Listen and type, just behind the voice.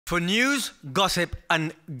For news, gossip,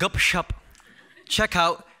 and gupshup, check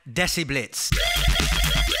out DESIblitz.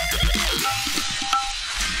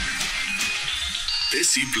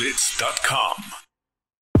 DESIblitz.com.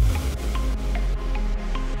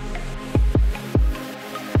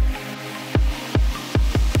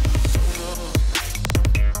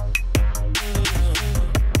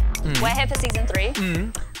 We're here for season 3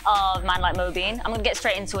 of Man Like Mobeen. I'm gonna get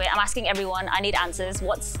straight into it. I'm asking everyone, I need answers.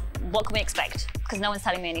 What can we expect? Because no one's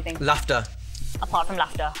telling me anything. Laughter. Apart from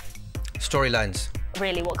laughter. Storylines.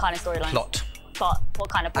 Really, what kind of storylines? Plot. Plot, what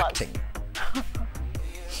kind of plot? Acting.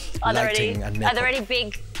 Are there Lighting and makeup. Are there any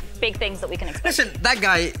big things that we can expect? Listen, that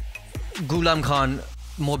guy, Ghulam Khan,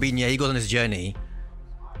 Mobeen, yeah, he goes on his journey.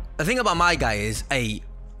 The thing about my guy is,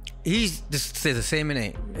 he's just stays the same,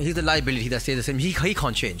 innit? He's the liability that stays the same. He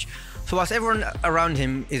can't change. So whilst everyone around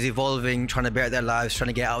him is evolving, trying to better their lives, trying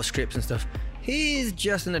to get out of scripts and stuff, he's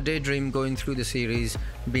just in a daydream going through the series,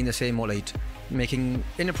 being the same old eight, making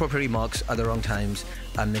inappropriate remarks at the wrong times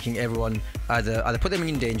and making everyone either put them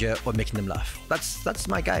in danger or making them laugh. That's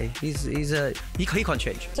my guy. He can't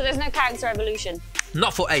change. So there's no character evolution?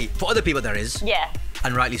 Not for 8. For other people there is. Yeah.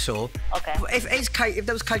 And rightly so. Okay. But if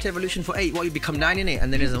there was character evolution for 8, what, you become 9 in it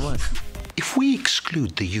and then isn't one? If we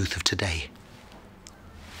exclude the youth of today,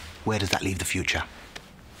 where does that leave the future?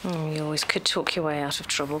 You always could talk your way out of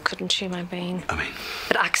trouble, couldn't you, Mobeen? I mean...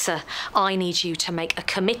 But AXA, I need you to make a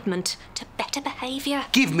commitment to better behaviour.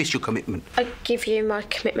 Give Miss your commitment. I give you my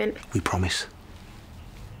commitment. We promise.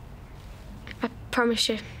 I promise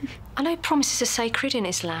you. I know promises are sacred in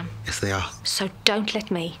Islam, Yes, they are. so don't let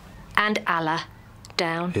me and Allah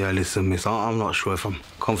down. Yeah, listen, miss, I'm not sure if I'm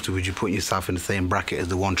comfortable with you putting yourself in the same bracket as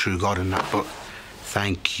the one true God and that, but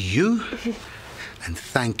thank you. And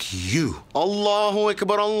thank you. Allahu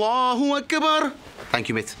Akbar, Allahu Akbar. Thank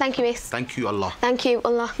you, miss. Thank you, miss. Thank you, Allah. Thank you,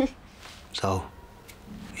 Allah. So,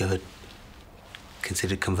 you ever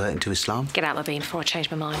considered converting to Islam? Get out, Mobeen, before I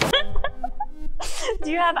change my mind.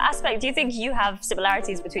 Do you think you have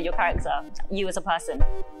similarities between your character, you as a person?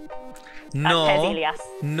 No. Tez Ilyas.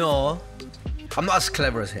 No. I'm not as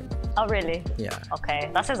clever as him. Oh, really? Yeah.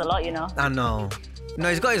 Okay, that says a lot, you know. I know. No,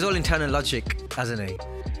 he's got his own internal logic, hasn't he?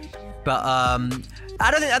 But I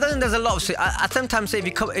don't think there's a lot of. I sometimes say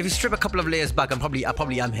if you strip a couple of layers back, I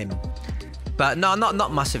probably am him. But no,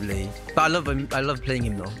 not massively. But I love him. I love playing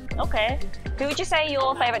him though. Okay. Who would you say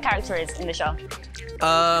your favourite character is in the show?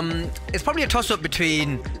 It's probably a toss-up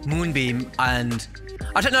between Moonbeam and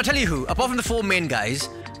I'll tell you who. Apart from the 4 main guys,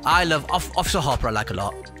 I love Officer Harper. I like a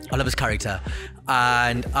lot. I love his character,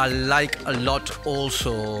 and I like a lot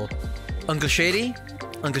also Uncle Shady.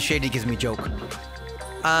 Uncle Shady gives me joke.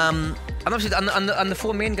 And obviously and the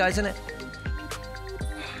 4 main guys in it.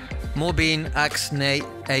 Mobeen, Axe, Nate,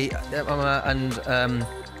 and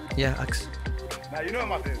yeah, Axe. Now you know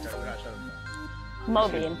my favorite character.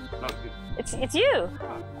 Mobeen. It's you.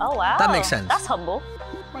 Oh wow. That makes sense. That's humble.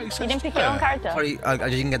 You didn't pick your own character. Sorry, I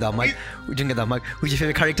didn't get that mic. We didn't get that mic. Who's your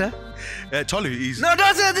favorite character? Tolu, he's... No,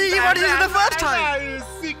 that's it. You wanted it the first time. He's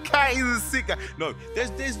a sick guy. He's a sick guy. No,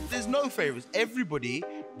 there's no favorites. Everybody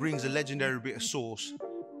brings a legendary bit of sauce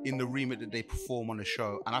in the remit that they perform on the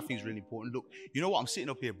show, and I think it's really important. Look, you know what? I'm sitting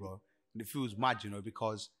up here, bro, and it feels mad, you know,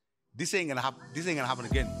 because this ain't gonna happen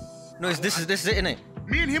again. No, this is it, innit?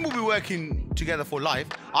 Me and him will be working together for life.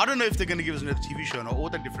 I don't know if they're gonna give us another TV show or all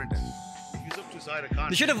that different. If it's up to side, I can't.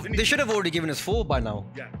 They should have already given us 4 by now.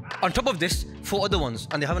 Yeah. On top of this, 4 other ones,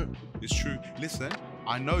 and they haven't. It's true. Listen,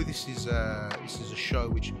 I know this is a show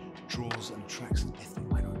which draws and attracts ethnic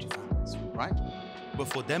minority fans, right? But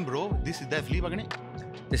for them, bro, this is their Fleabag, innit?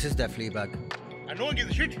 This is their Fleabag. And no one gives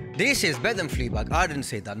a shit. They say it's better than Fleabag. I didn't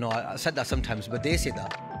say that. No, I said that sometimes, but they say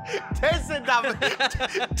that. Tez said that.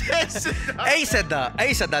 Tez said that. 8 said that.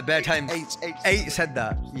 8 said that bare times. 8 said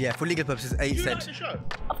that. Yeah, for legal purposes, 8 You said. like the show?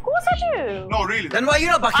 Of course I do. No, really. Then why are you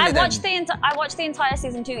not backing it then? I watched the entire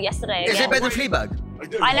season 2 yesterday. Is again. it better than Fleabag?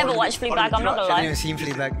 I never watched Fleabag, I'm not gonna I lie. haven't even seen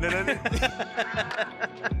Fleabag. No.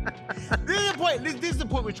 This is the point. This is the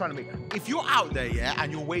point we're trying to make. If you're out there, yeah,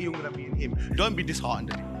 and you're way younger than me and him, don't be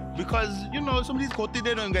disheartened. Because, you know, some of these quotes,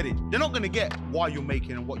 they don't get it. They're not going to get why you're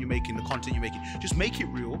making and what you're making, the content you're making. Just make it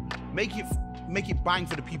real. Make it bang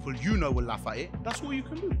for the people you know will laugh at it. That's all you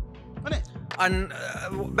can do, isn't it? And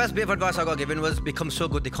best bit of advice I got given was become so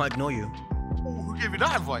good they can't ignore you. Ooh, who gave you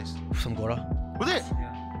that advice? Some Gora. Was it?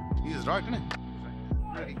 Yeah. He's right, isn't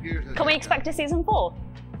it? Can we expect a season 4?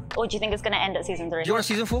 Or do you think it's going to end at season 3? Do you want a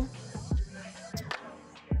season 4?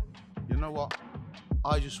 You know what?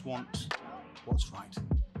 I just want what's right.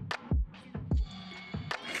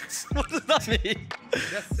 What does that mean?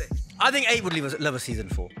 That's it. I think 8 would love a season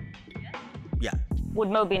 4. Yeah. Would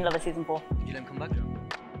Mobeen love a season 4? Did you let him come back?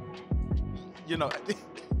 you know,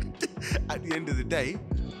 at the end of the day,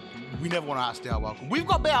 we never want to outstay our welcome. We've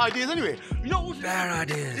got better ideas anyway. You know, Better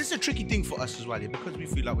ideas. This is a tricky thing for us as well, yeah, because we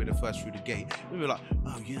feel like we're the first through the gate. We were like,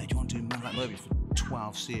 oh yeah, do you want to do Man Like Mobeen for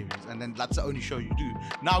 12 series? And then that's the only show you do.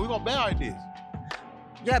 Now we got better ideas.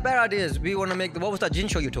 Yeah, better ideas. We want to make what was that gin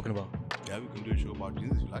show you're talking about? Yeah, we can do a show about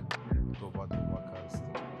gins if you like. Talk about the podcast.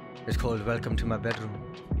 It's called Welcome to My Bedroom.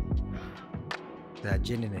 That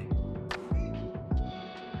gin in it.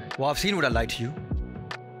 Well, I've seen what I like to you.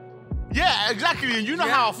 Yeah, exactly. And you know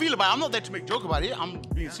how I feel about it. I'm not there to make a joke about it. I'm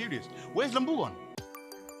being serious. Where's Lambu gone?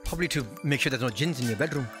 Probably to make sure there's no gins in your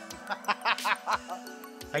bedroom.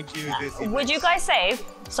 Thank you. Would you guys say?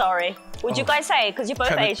 Sorry. Would you guys say? Because you're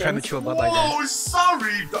both Asians. Premature, bye-bye then. Oh,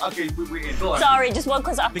 sorry. Okay, we're in. Sorry, just one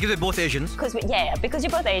because Because we're both Asians. because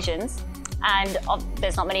you're both Asians, and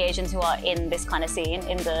there's not many Asians who are in this kind of scene,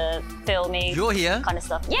 in the filming You're here. kind of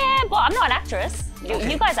stuff. Yeah, but I'm not an actress.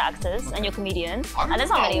 You guys are actors and you're comedians, and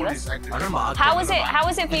there's not many of us. I don't know. How is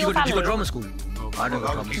it for your Did you go family? drama school? I don't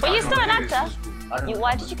go drama school. But you're still an actor.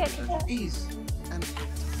 Why did you get kicked out?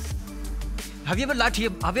 Have you ever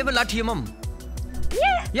lied to your mum?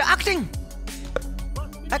 Yeah. Yeah, acting.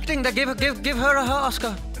 Acting. That give her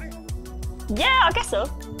Oscar. Yeah, I guess so.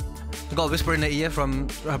 Got a whisper in the ear from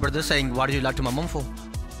her brother saying, "Why did you lie to my mum for?"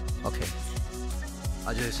 Okay. I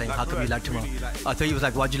was just saying, how come you lied to mum? I thought he was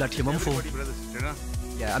like, "Why'd you lie to your mum for?"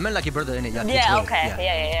 Yeah, I meant like your brother, innit? Yeah, okay.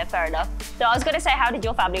 Yeah, fair enough. So I was going to say, how did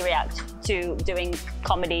your family react to doing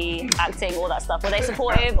comedy, acting, all that stuff? Were they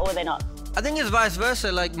supportive or were they not? I think it's vice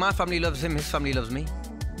versa. Like, my family loves him, his family loves me.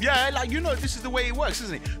 Yeah, like, you know, this is the way it works,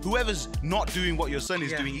 isn't it? Whoever's not doing what your son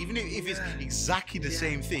is doing, even if it's exactly the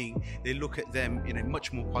same thing, they look at them in a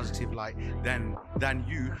much more positive light than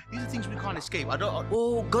you. These are things we can't escape.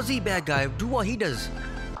 Oh, Guzzy bad guy, do what he does.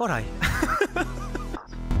 Alright.